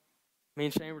 y'all, me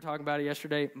and Shane were talking about it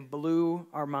yesterday, blew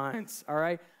our minds, all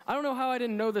right? I don't know how I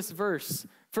didn't know this verse.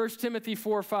 1 Timothy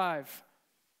 4:5.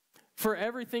 For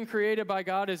everything created by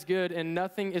God is good, and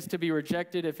nothing is to be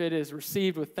rejected if it is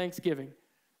received with thanksgiving.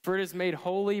 For it is made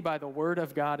holy by the word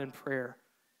of God and prayer.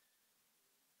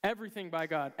 Everything by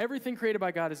God, everything created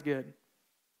by God is good.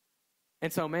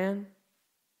 And so, man,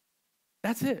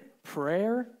 that's it.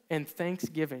 Prayer and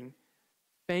thanksgiving.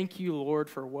 Thank you, Lord,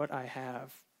 for what I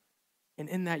have. And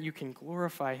in that, you can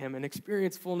glorify him and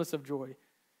experience fullness of joy.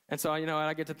 And so,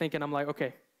 I get to thinking, I'm like, okay,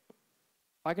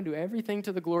 if I can do everything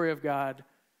to the glory of God,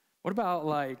 what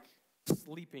about,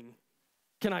 sleeping?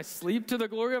 Can I sleep to the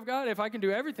glory of God? If I can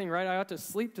do everything right, I ought to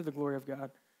sleep to the glory of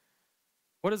God.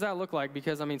 What does that look like?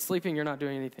 Because, sleeping, you're not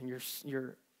doing anything.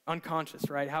 You're unconscious,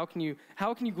 right? How can you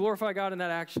glorify God in that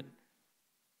action?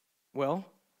 Well,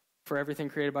 for everything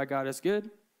created by God is good,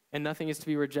 and nothing is to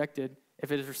be rejected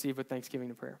if it is received with thanksgiving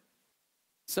and prayer.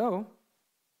 So,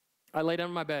 I lay down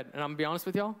in my bed, and I'm going to be honest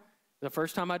with y'all, the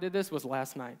first time I did this was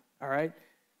last night, all right?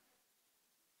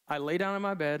 I lay down in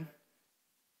my bed,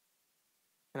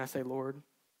 and I say, Lord,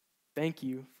 thank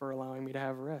you for allowing me to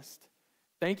have rest.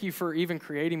 Thank you for even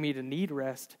creating me to need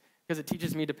rest, because it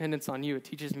teaches me dependence on you. It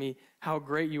teaches me how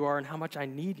great you are and how much I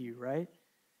need you, right?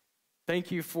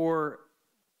 Thank you for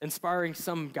inspiring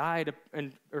some guy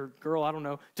or girl, I don't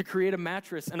know, to create a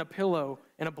mattress and a pillow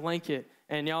and a blanket.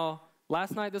 And y'all,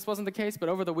 last night this wasn't the case, but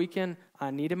over the weekend,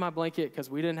 I needed my blanket because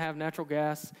we didn't have natural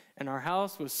gas, and our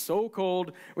house was so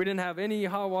cold. We didn't have any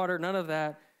hot water, none of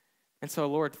that. And so,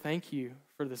 Lord, thank you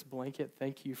for this blanket.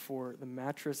 Thank you for the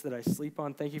mattress that I sleep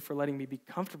on. Thank you for letting me be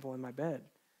comfortable in my bed.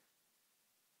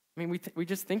 We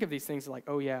just think of these things like,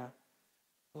 oh, yeah,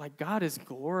 God is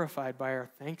glorified by our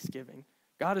thanksgiving.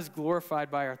 God is glorified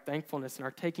by our thankfulness and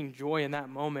our taking joy in that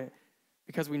moment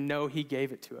because we know he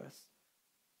gave it to us.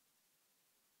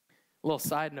 A little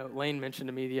side note Lane mentioned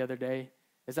to me the other day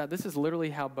is that this is literally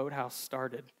how Boathouse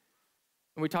started.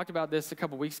 And we talked about this a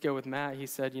couple weeks ago with Matt. He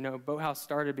said, Boathouse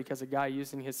started because a guy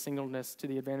using his singleness to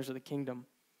the advantage of the kingdom.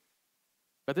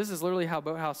 But this is literally how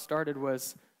Boathouse started,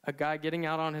 was a guy getting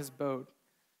out on his boat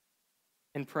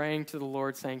and praying to the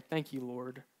Lord, saying, thank you,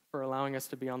 Lord, for allowing us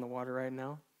to be on the water right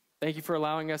now. Thank you for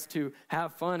allowing us to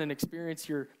have fun and experience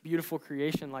your beautiful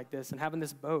creation like this and having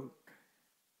this boat.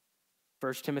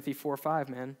 1 Timothy 4:5,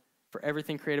 man. For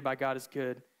everything created by God is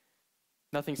good.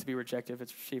 Nothing's to be rejected if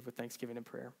it's received with thanksgiving and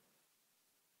prayer.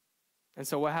 And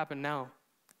so what happened now?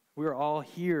 We're all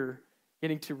here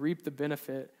getting to reap the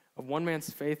benefit of one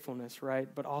man's faithfulness, right?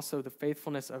 But also the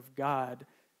faithfulness of God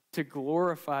to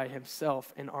glorify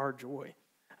himself in our joy.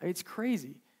 It's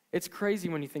crazy. It's crazy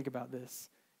when you think about this.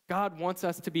 God wants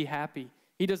us to be happy.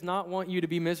 He does not want you to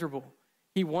be miserable.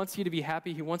 He wants you to be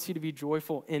happy. He wants you to be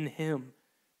joyful in him.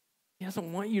 He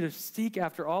doesn't want you to seek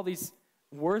after all these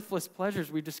worthless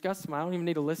pleasures. We discussed them. I don't even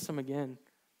need to list them again.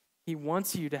 He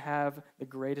wants you to have the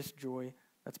greatest joy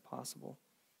that's possible.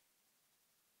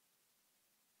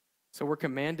 So we're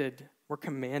commanded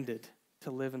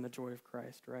to live in the joy of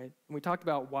Christ, right? And we talked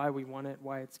about why we want it,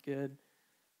 why it's good.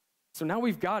 So now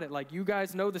we've got it. Like, you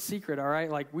guys know the secret, all right?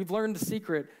 Like, we've learned the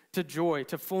secret to joy,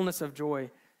 to fullness of joy.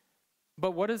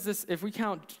 But what is this, if we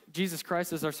count Jesus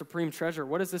Christ as our supreme treasure,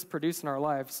 what does this produce in our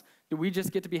lives? Do we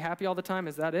just get to be happy all the time?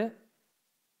 Is that it?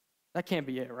 That can't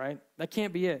be it, right? That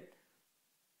can't be it.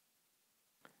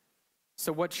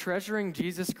 So what treasuring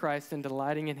Jesus Christ and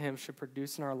delighting in him should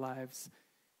produce in our lives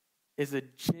is a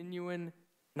genuine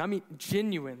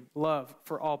love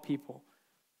for all people.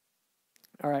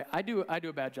 All right, I do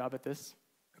a bad job at this,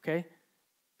 okay?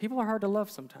 People are hard to love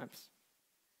sometimes,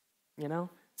 you know?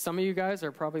 Some of you guys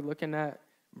are probably looking at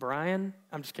Brian.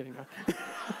 I'm just kidding.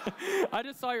 I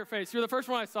just saw your face. You're the first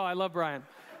one I saw. I love Brian.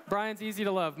 Brian's easy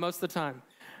to love most of the time.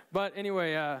 But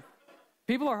anyway,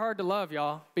 people are hard to love,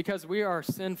 y'all, because we are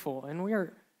sinful and we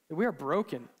are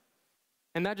broken.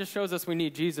 And that just shows us we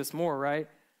need Jesus more, right?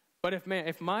 But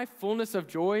if my fullness of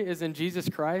joy is in Jesus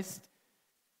Christ,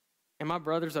 and my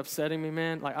brother's upsetting me,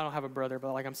 man, like, I don't have a brother,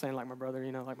 but like I'm saying, like my brother,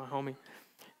 you know, like my homie.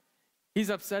 He's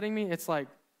upsetting me. It's like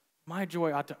my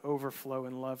joy ought to overflow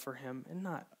in love for him and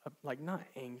not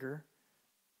anger.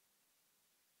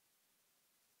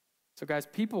 So guys,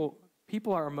 people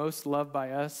are most loved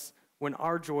by us when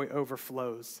our joy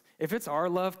overflows. If it's our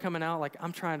love coming out, like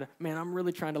I'm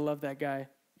really trying to love that guy,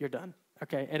 you're done.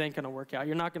 Okay, it ain't going to work out.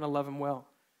 You're not going to love him well.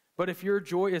 But if your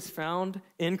joy is found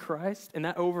in Christ and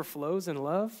that overflows in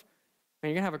love, man,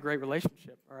 you're going to have a great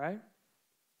relationship, all right?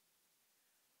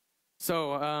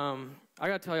 So I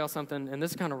got to tell y'all something, and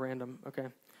this is kind of random, okay?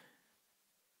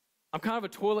 I'm kind of a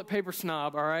toilet paper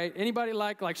snob, all right? Anybody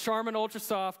like Charmin Ultra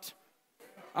Soft?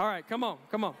 All right, come on.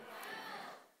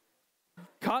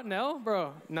 Cottonelle?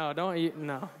 Bro, no, don't eat,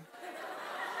 no.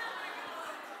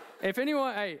 If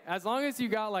anyone, hey, as long as you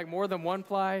got like more than one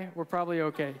ply, we're probably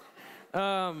okay.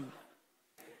 But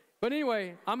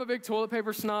anyway, I'm a big toilet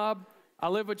paper snob. I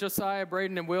live with Josiah,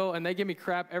 Braden, and Will, and they give me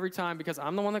crap every time because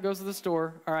I'm the one that goes to the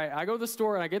store. All right, I go to the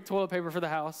store and I get toilet paper for the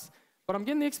house, but I'm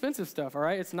getting the expensive stuff, all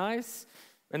right? It's nice,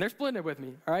 and they're splitting it with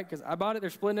me, all right? Because I bought it,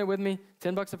 they're splitting it with me,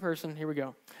 $10 a person, here we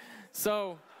go.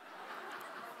 So,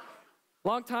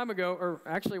 long time ago, or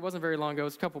actually it wasn't very long ago, it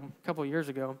was a couple years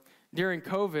ago, during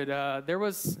COVID,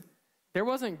 there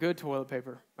wasn't good toilet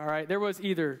paper, all right? There was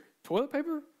either toilet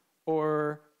paper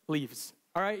or leaves.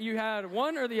 All right, you had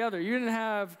one or the other. You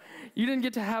didn't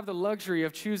get to have the luxury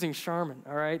of choosing Charmin,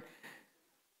 all right?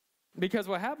 Because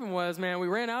what happened was, man, we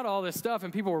ran out of all this stuff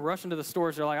and people were rushing to the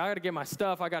stores. They're like, I got to get my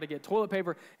stuff. I got to get toilet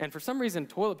paper. And for some reason,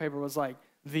 toilet paper was like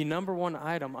the number one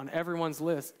item on everyone's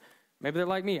list. Maybe they're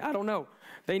like me. I don't know.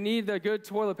 They need the good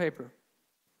toilet paper.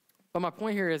 But my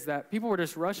point here is that people were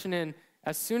just rushing in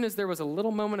as soon as there was a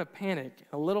little moment of panic,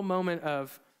 a little moment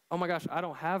of, oh my gosh, I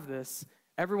don't have this.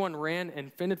 Everyone ran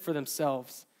and fended for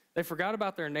themselves. They forgot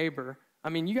about their neighbor. I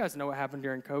mean, you guys know what happened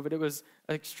during COVID. It was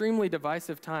an extremely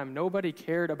divisive time. Nobody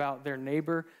cared about their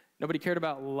neighbor. Nobody cared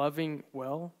about loving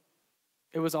well.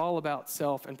 It was all about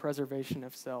self and preservation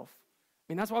of self.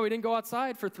 I mean, that's why we didn't go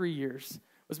outside for 3 years.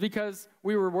 It was because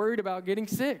we were worried about getting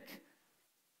sick.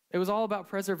 It was all about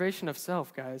preservation of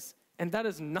self, guys. And that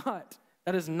is not,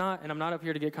 and I'm not up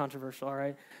here to get controversial, all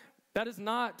right? That is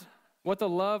not what the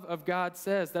love of God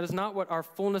says. That is not what our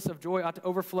fullness of joy ought to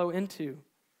overflow into.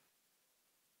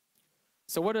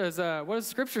 So what does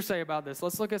Scripture say about this?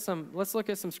 Let's look at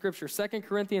some Scripture. 2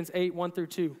 Corinthians 8, 1 through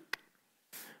 2.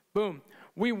 Boom.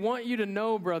 We want you to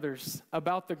know, brothers,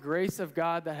 about the grace of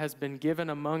God that has been given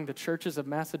among the churches of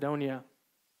Macedonia.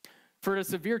 For a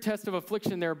severe test of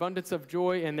affliction, their abundance of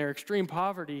joy and their extreme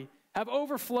poverty have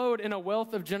overflowed in a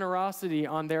wealth of generosity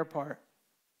on their part.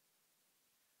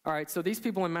 All right, so these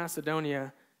people in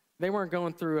Macedonia, they weren't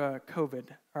going through COVID,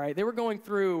 all right? They were going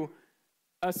through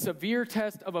a severe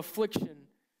test of affliction,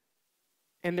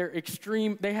 and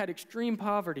they had extreme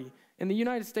poverty. In the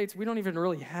United States, we don't even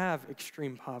really have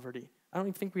extreme poverty. I don't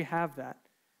even think we have that.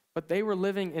 But they were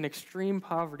living in extreme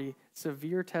poverty,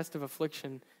 severe test of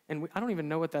affliction, and I don't even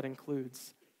know what that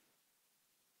includes.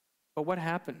 But what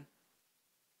happened?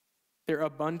 Their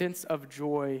abundance of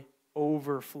joy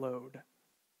overflowed.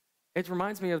 It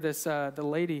reminds me of this, the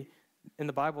lady in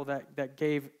the Bible that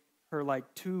gave her like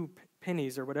 2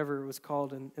 pennies or whatever it was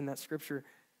called in that scripture.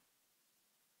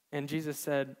 And Jesus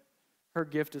said, her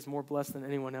gift is more blessed than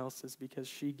anyone else's because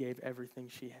she gave everything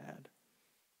she had.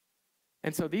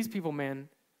 And so these people, man,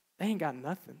 they ain't got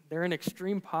nothing. They're in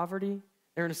extreme poverty.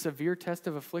 They're in a severe test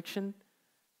of affliction.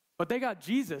 But they got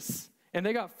Jesus, and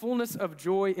they got fullness of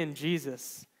joy in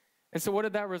Jesus. And so what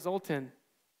did that result in?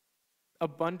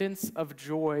 Abundance of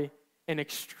joy and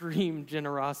extreme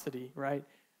generosity, right?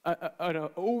 An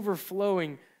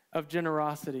overflowing of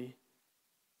generosity.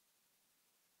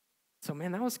 So,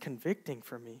 man, that was convicting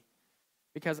for me.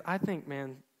 Because I think,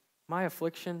 man, my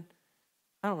affliction,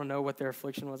 I don't know what their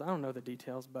affliction was. I don't know the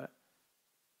details, but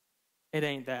it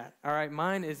ain't that, all right?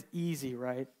 Mine is easy,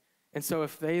 right? And so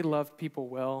if they loved people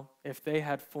well, if they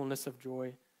had fullness of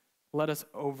joy, let us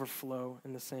overflow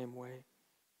in the same way.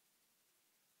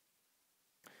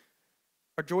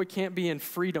 Our joy can't be in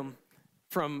freedom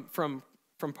from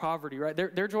poverty, right?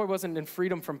 Their joy wasn't in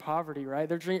freedom from poverty, right?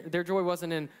 Their joy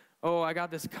wasn't in, oh, I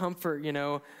got this comfort, you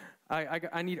know,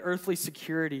 I need earthly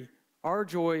security. Our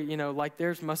joy, you know, like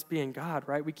theirs must be in God,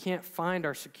 right? We can't find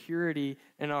our security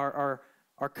and our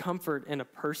comfort in a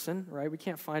person, right? We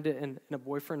can't find it in a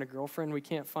boyfriend, a girlfriend. We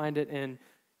can't find it in,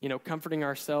 you know, comforting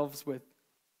ourselves with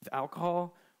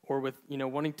alcohol or with, you know,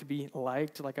 wanting to be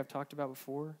liked, like I've talked about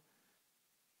before.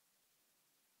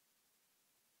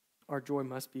 Our joy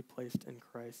must be placed in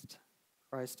Christ,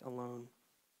 Christ alone.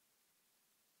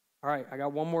 All right, I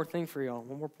got one more thing for y'all,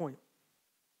 one more point.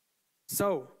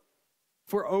 So,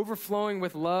 if we're overflowing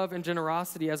with love and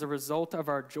generosity as a result of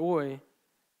our joy,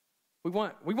 we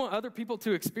want other people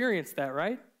to experience that,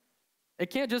 right? It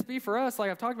can't just be for us,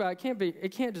 like I've talked about.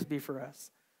 It can't just be for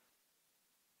us.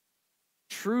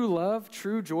 True love,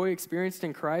 true joy experienced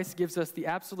in Christ gives us the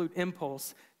absolute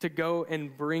impulse to go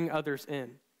and bring others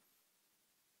in.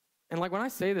 And like when I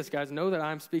say this, guys, know that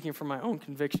I'm speaking from my own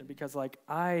conviction because like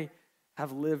I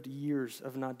have lived years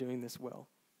of not doing this well.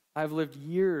 I've lived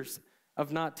years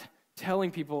of not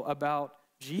telling people about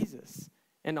Jesus.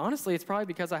 And honestly, it's probably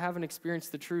because I haven't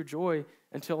experienced the true joy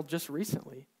until just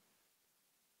recently.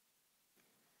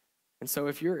 And so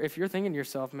if you're thinking to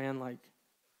yourself, man, like,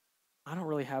 I don't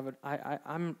really have it.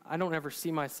 I don't ever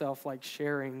see myself like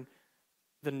sharing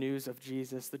the news of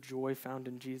Jesus, the joy found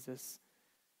in Jesus.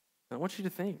 I want you to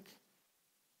think.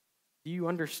 Do you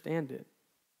understand it?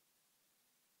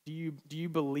 Do you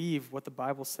believe what the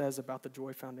Bible says about the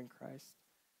joy found in Christ?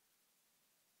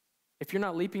 If you're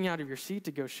not leaping out of your seat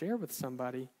to go share with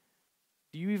somebody,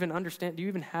 do you even understand? Do you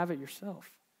even have it yourself?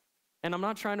 And I'm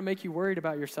not trying to make you worried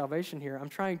about your salvation here. I'm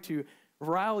trying to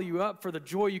rile you up for the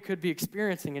joy you could be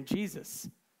experiencing in Jesus.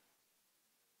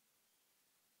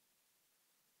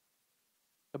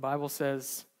 The Bible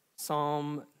says,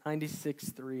 Psalm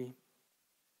 96:3,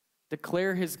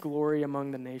 declare his glory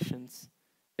among the nations,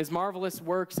 his marvelous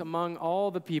works among all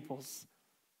the peoples.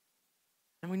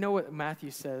 And we know what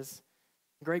Matthew says,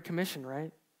 Great Commission,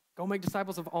 right? Go make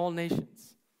disciples of all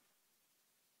nations.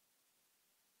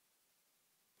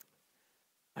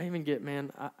 I even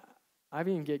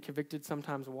get convicted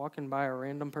sometimes walking by a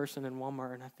random person in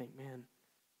Walmart, and I think, man,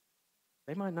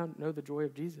 they might not know the joy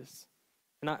of Jesus.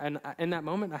 And in that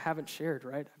moment, I haven't shared,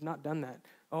 right? I've not done that.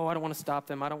 Oh, I don't want to stop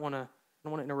them. I don't want to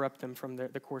interrupt them from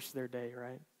the course of their day,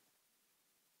 right?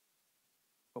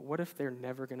 But what if they're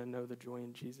never going to know the joy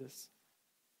in Jesus,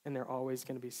 and they're always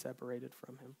going to be separated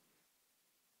from him?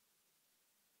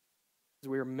 Because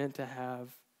we are meant to have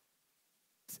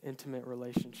this intimate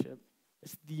relationship.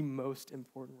 It's the most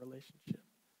important relationship.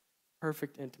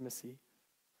 Perfect intimacy,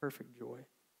 perfect joy.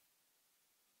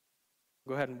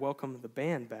 Go ahead and welcome the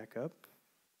band back up.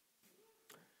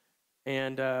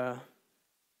 And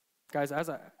guys,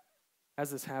 as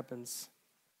this happens,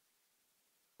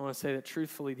 I want to say that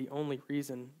truthfully, the only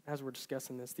reason, as we're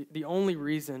discussing this, the only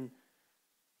reason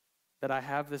that I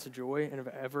have this joy and have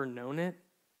ever known it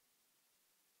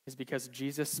is because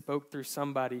Jesus spoke through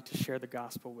somebody to share the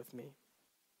gospel with me.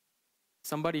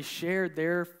 Somebody shared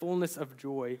their fullness of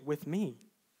joy with me.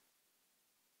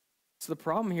 So the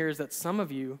problem here is that some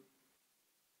of you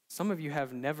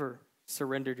have never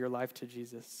surrendered your life to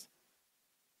Jesus.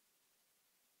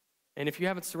 And if you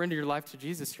haven't surrendered your life to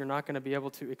Jesus, you're not going to be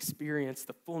able to experience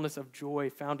the fullness of joy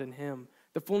found in him.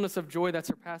 The fullness of joy that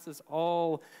surpasses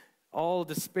all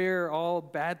despair, all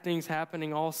bad things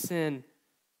happening, all sin.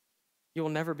 You'll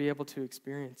never be able to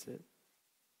experience it.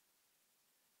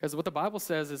 Because what the Bible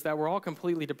says is that we're all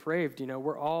completely depraved. You know,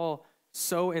 we're all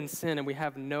so in sin and we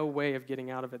have no way of getting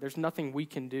out of it. There's nothing we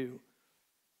can do.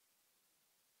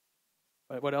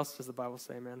 But what else does the Bible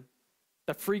say, man?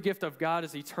 The free gift of God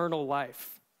is eternal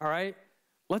life. All right?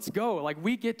 Let's go. Like,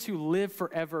 we get to live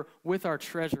forever with our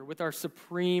treasure, with our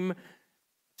supreme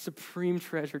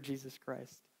treasure, Jesus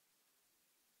Christ.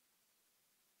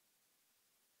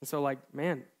 And so, like,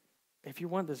 man, if you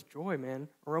want this joy, man,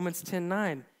 Romans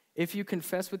 10:9, If you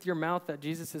confess with your mouth that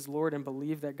Jesus is Lord and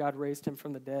believe that God raised him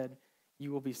from the dead,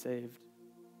 you will be saved.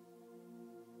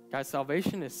 Guys,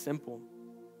 salvation is simple.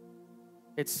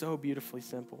 It's so beautifully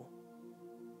simple.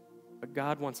 But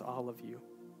God wants all of you.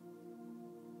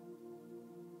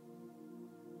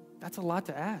 That's a lot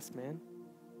to ask, man.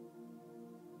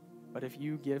 But if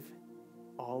you give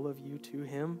all of you to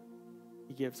him,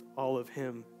 he gives all of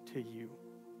him to you.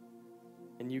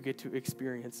 And you get to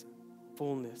experience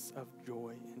fullness of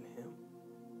joy in him.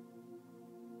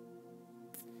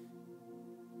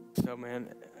 So, man,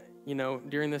 you know,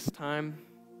 during this time,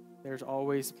 there's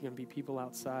always going to be people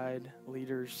outside,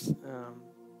 leaders,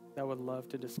 that would love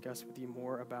to discuss with you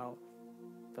more about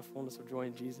the fullness of joy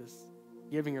in Jesus,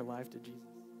 giving your life to Jesus.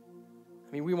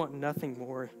 I mean, we want nothing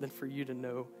more than for you to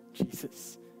know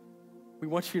Jesus. We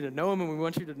want you to know him, and we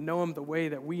want you to know him the way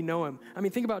that we know him. I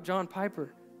mean, think about John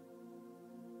Piper.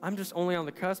 I'm just only on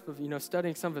the cusp of,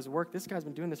 studying some of his work. This guy's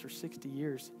been doing this for 60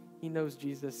 years. He knows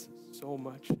Jesus so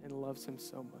much and loves him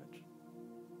so much.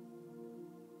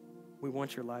 We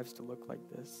want your lives to look like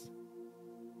this.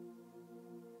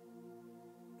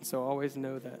 So always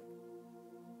know that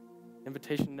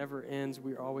invitation never ends.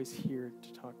 We're always here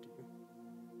to talk to you.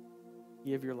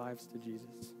 Give your lives to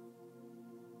Jesus.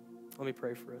 Let me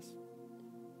pray for us.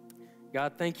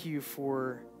 God, thank you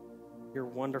for your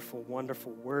wonderful,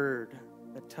 wonderful word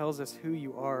that tells us who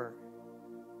you are.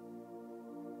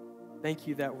 Thank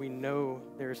you that we know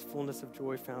there is fullness of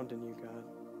joy found in you, God.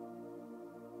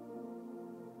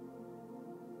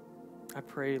 I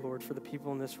pray, Lord, for the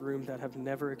people in this room that have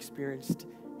never experienced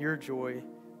your joy.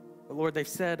 But Lord, they've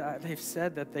said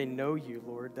that they know you,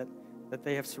 Lord, that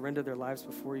they have surrendered their lives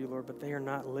before you, Lord, but they are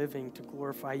not living to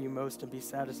glorify you most and be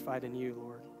satisfied in you,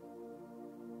 Lord.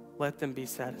 Let them be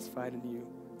satisfied in you.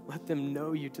 Let them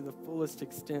know you to the fullest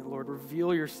extent, Lord.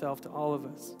 Reveal yourself to all of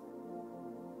us.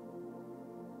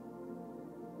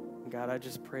 And God, I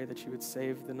just pray that you would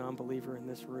save the non-believer in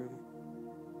this room.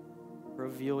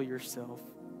 Reveal yourself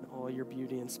in all your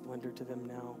beauty and splendor to them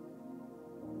now.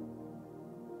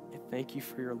 And thank you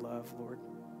for your love, Lord.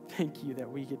 Thank you that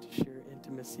we get to share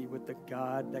intimacy with the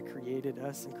God that created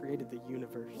us and created the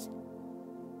universe.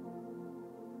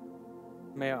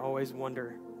 May I always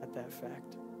wonder at that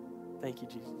fact. Thank you,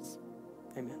 Jesus.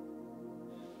 Amen.